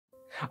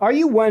Are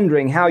you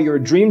wondering how your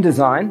dream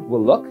design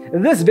will look?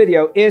 This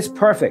video is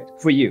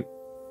perfect for you.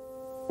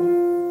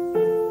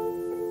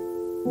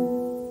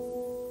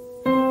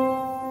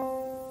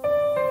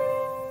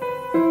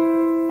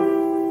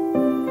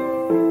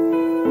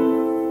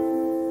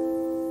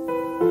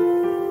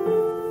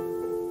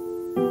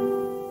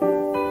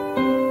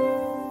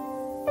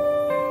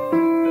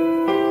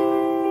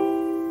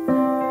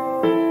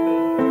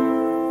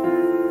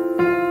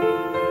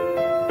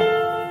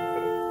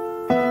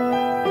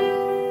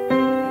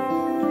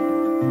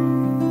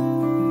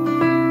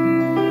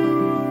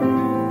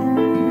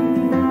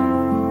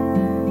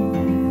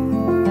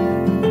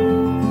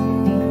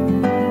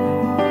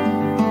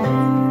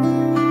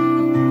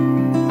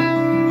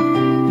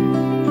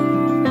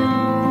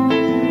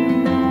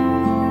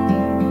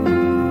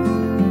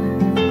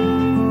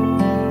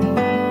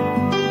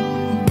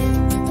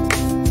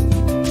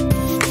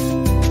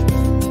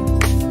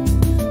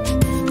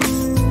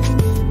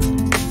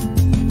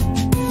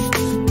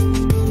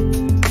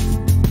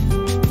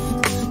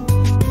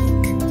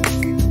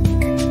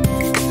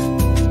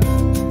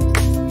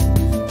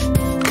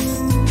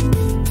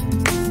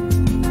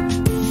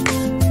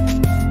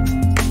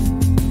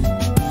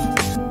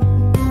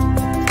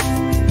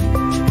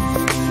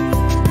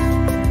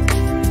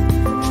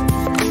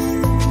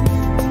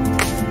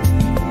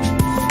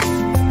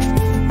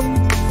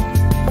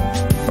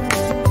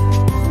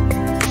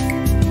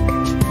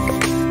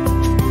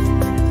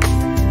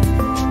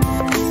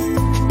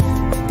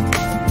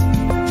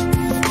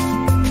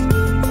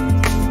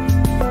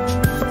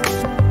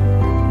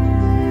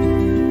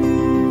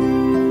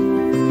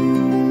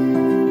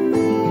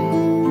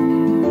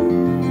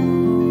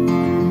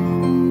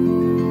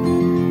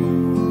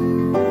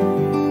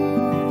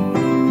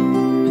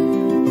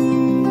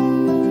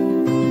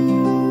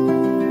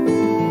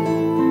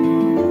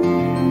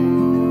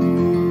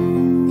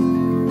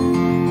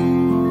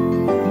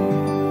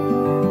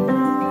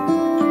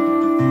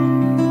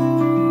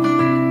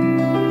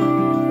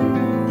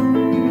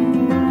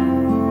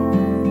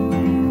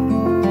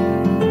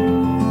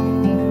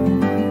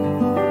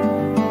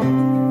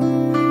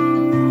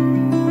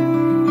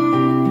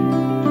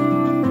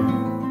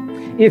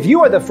 If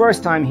you are the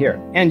first time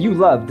here and you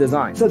love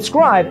design,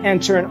 subscribe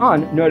and turn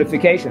on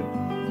notifications.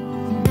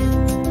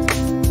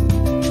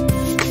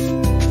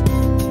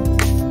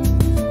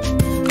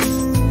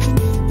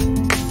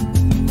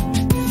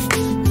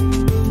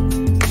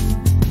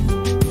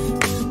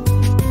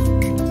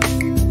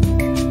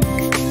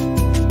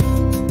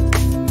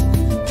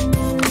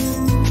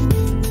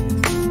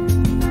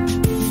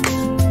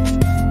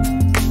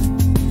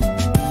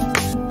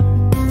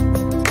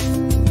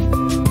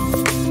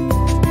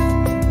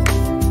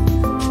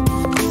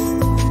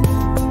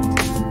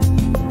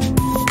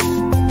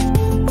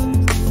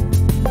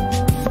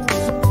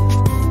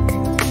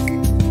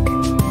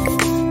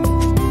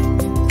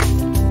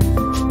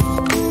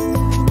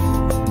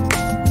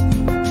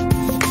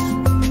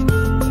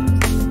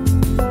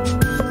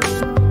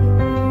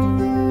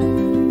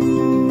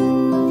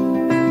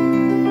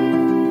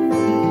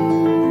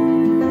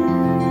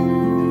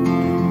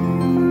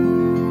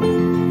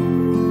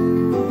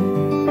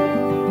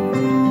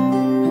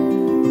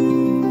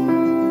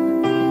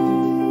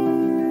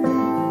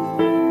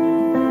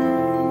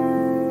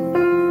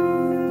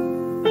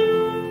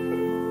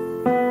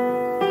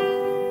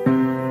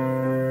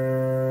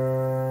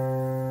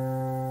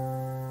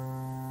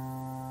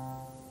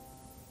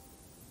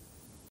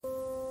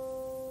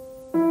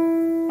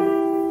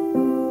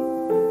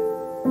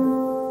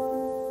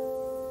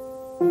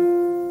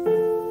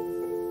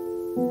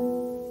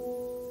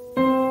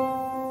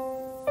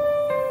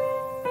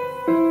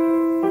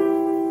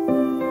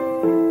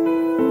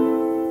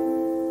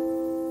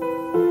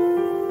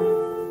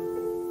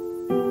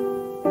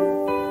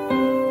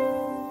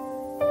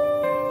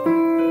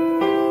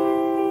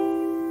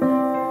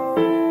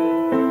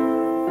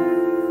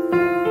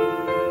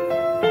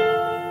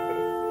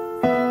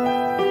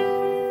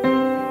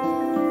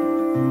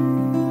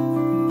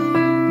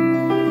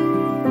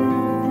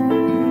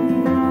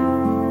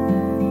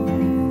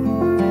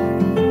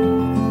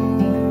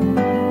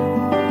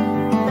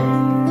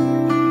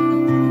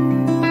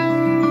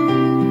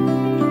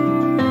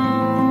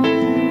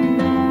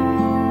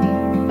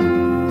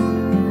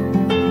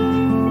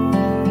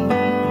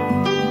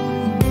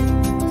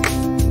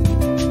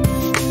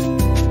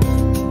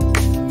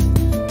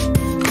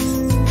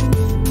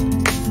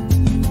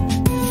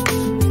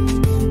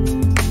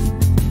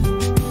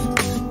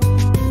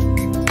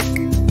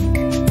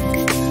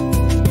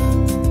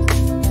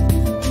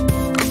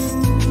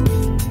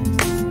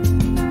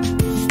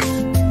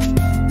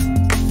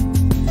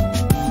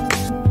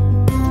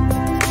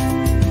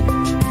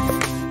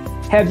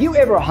 Have you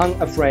ever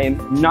hung a frame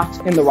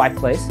not in the right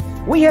place?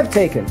 We have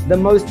taken the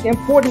most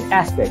important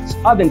aspects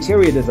of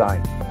interior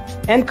design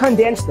and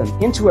condensed them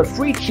into a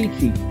free cheat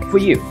sheet for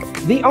you.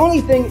 The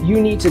only thing you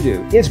need to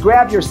do is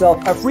grab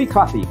yourself a free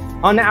copy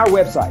on our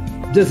website,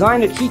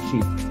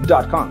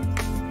 designercheatsheet.com.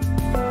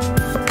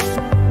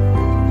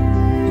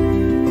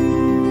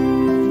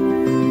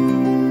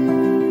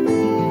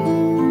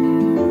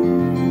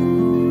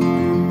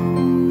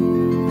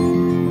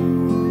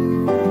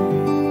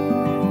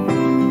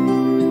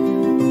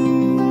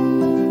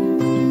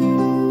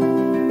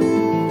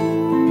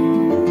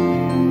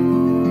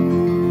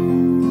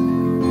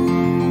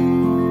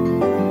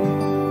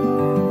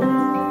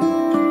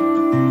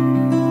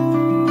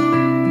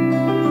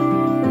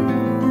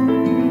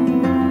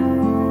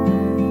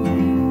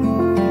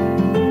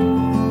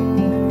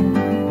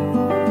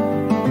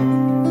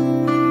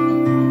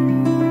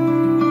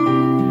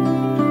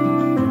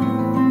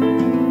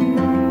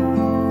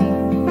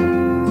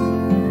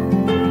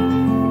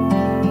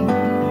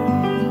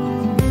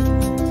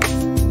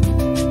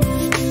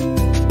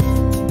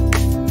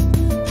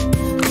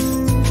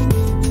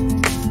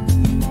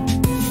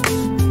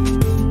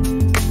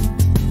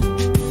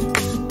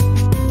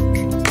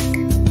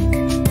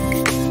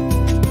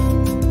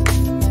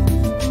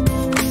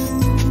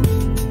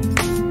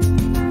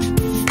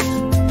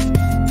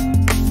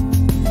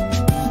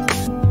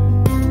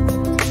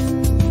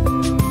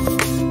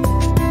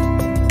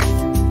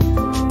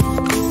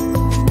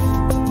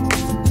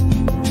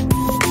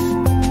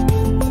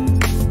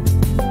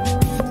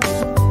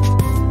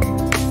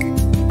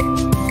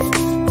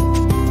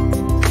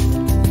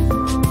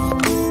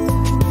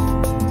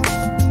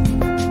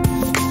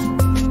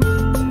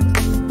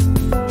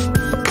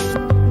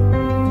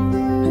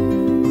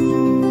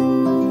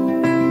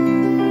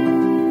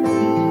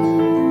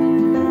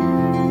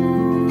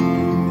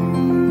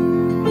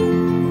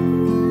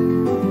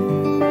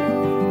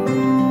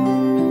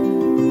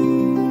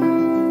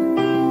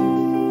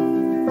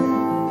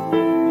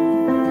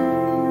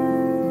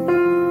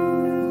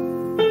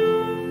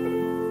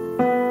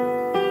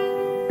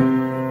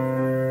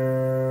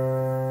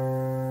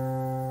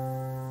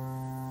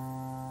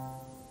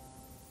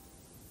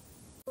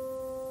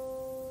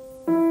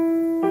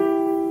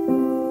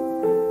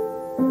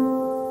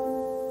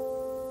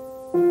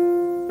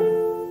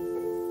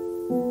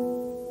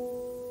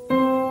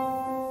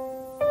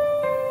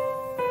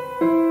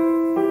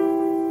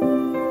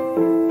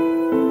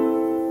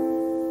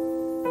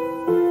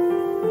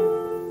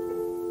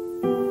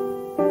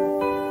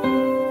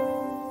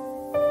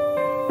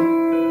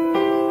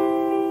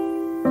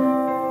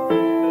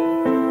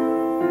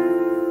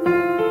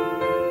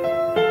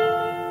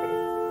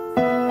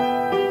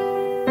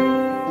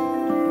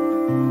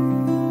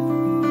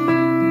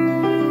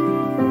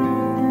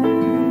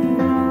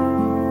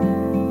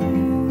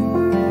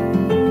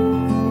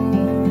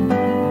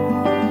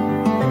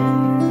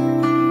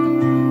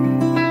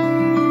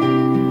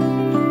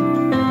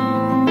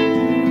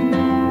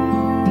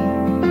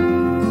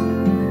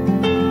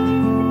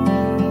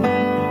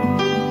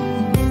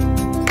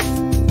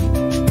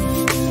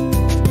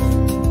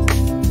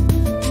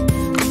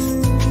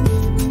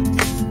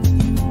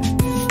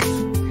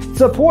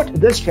 Support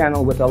this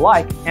channel with a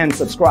like and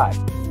subscribe.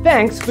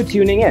 Thanks for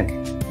tuning in.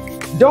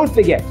 Don't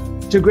forget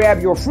to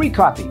grab your free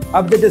copy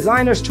of the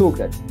Designer's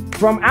Toolkit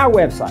from our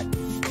website,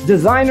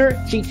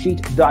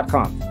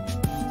 designercheatsheet.com.